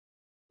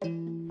Let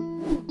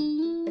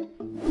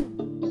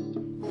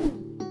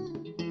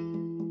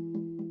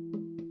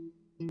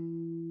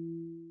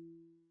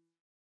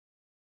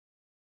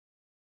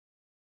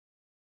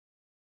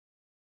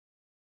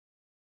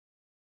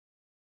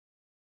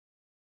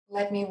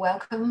me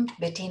welcome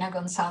Betina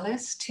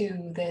González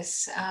to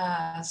this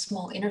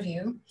small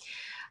interview.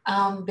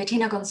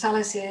 Betina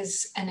González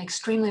is an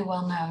extremely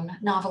well-known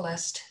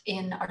novelist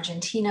in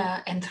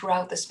Argentina and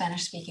throughout the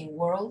Spanish-speaking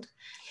world.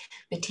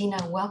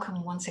 Betina,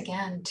 welcome once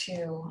again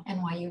to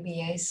NYU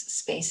BA's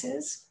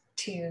Spaces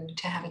to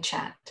have a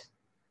chat.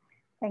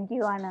 Thank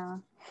you,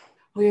 Anna.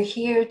 We're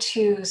here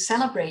to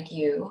celebrate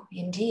you.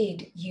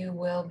 Indeed, you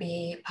will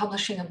be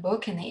publishing a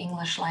book in the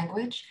English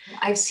language.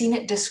 I've seen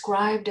it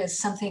described as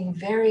something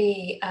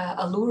very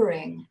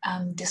alluring,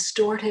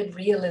 distorted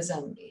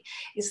realism.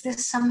 Is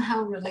this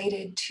somehow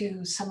related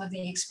to some of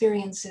the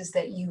experiences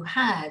that you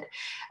had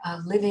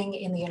living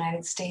in the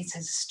United States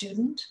as a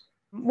student?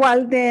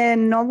 Well, the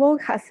novel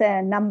has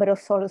a number of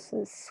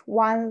sources.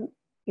 One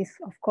is,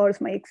 of course,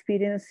 my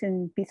experience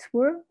in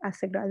Pittsburgh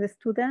as a graduate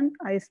student.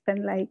 I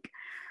spent like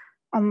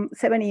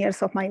 7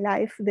 years of my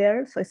life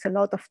there, so it's a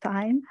lot of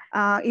time.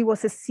 It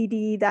was a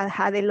city that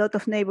had a lot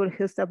of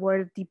neighborhoods that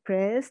were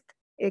depressed,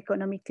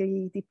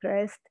 economically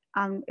depressed,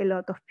 and a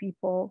lot of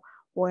people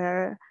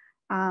were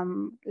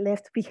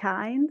left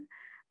behind.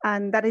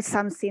 And that is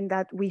something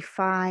that we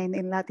find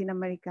in Latin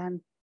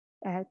American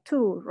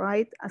too,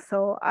 right?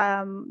 So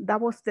that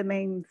was the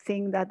main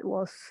thing that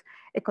was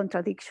a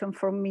contradiction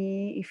for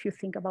me if you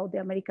think about the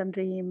American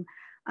dream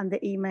and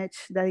the image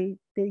that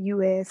the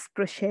US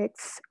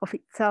projects of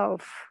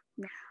itself.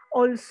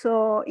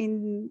 Also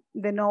in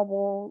the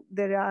novel,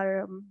 there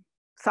are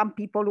some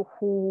people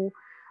who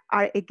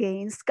are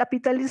against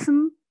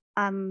capitalism.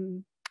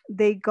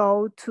 They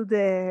go to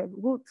the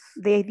roots.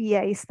 The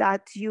idea is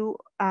that you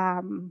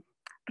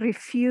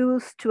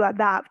refuse to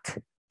adapt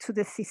to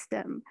the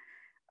system.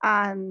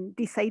 And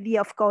this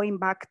idea of going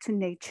back to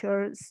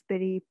nature is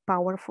very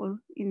powerful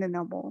in the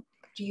novel.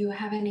 Do you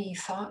have any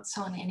thoughts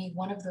on any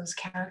one of those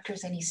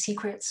characters, any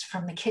secrets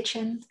from the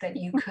kitchen that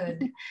you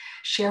could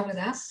share with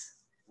us?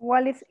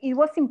 Well, it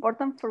was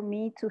important for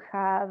me to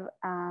have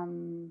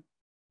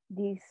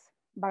this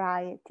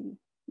variety,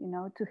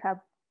 to have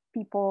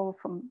people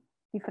from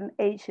different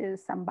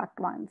ages and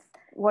backgrounds.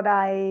 What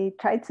I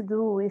try to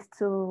do is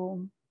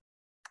to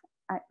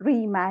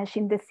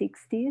reimagine the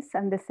 60s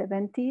and the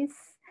 70s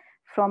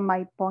from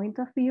my point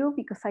of view,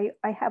 because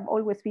I have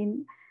always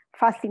been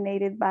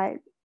fascinated by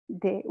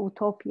the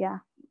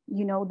utopia,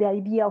 the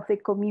idea of a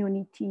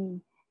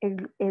community,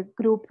 a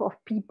group of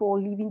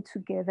people living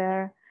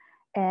together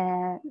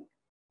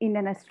in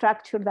a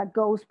structure that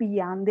goes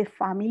beyond the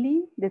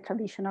family, the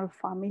traditional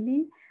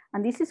family.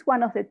 And this is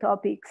one of the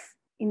topics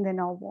in the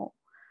novel,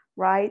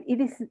 right?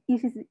 Is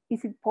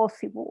it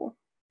possible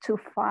to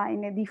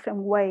find a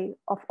different way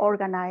of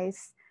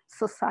organized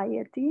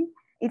society?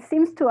 It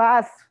seems to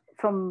us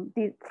from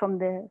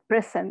the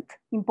present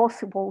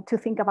impossible to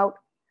think about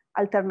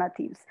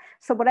alternatives.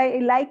 So what I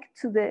like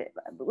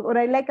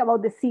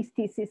about the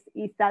 60s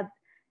is that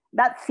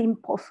that's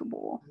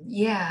impossible.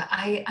 Yeah,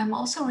 I'm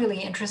also really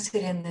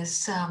interested in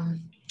this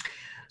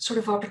sort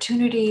of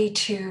opportunity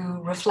to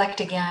reflect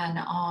again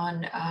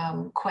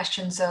on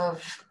questions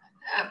of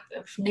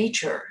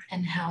nature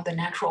and how the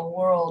natural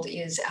world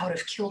is out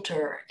of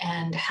kilter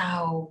and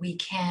how we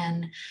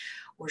can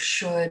or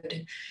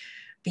should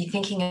be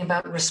thinking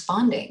about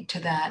responding to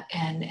that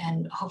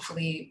and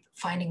hopefully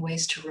finding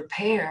ways to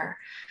repair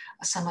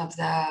some of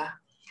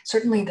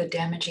certainly the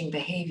damaging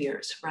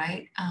behaviors,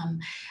 right?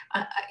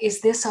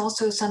 Is this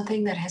also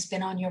something that has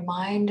been on your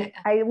mind?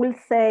 I will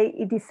say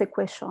it is a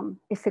question.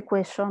 It's a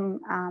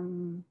question.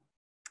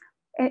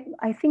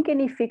 I think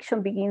any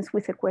fiction begins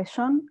with a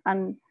question.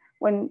 And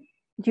when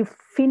you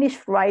finish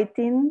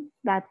writing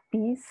that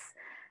piece,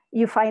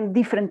 you find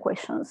different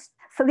questions.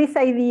 So this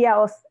idea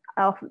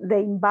of the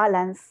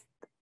imbalance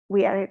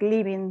we are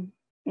living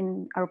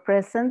in our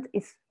present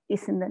is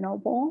in the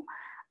novel.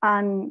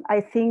 And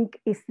I think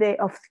it's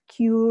the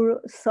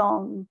obscure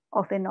song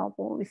of the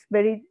novel. It's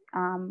very,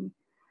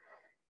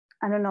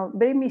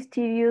 very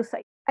mysterious.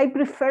 I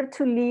prefer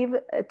to leave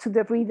to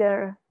the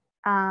reader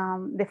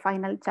the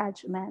final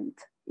judgment.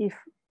 If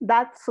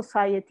that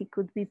society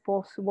could be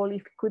possible,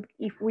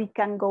 if we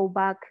can go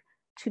back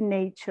to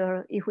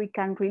nature, if we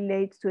can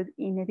relate to it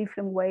in a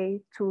different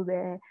way to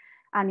the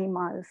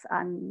animals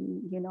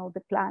and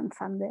the plants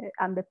and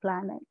the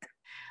planet.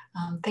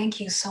 Thank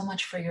you so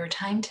much for your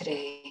time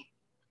today.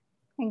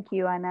 Thank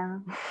you,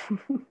 Anna.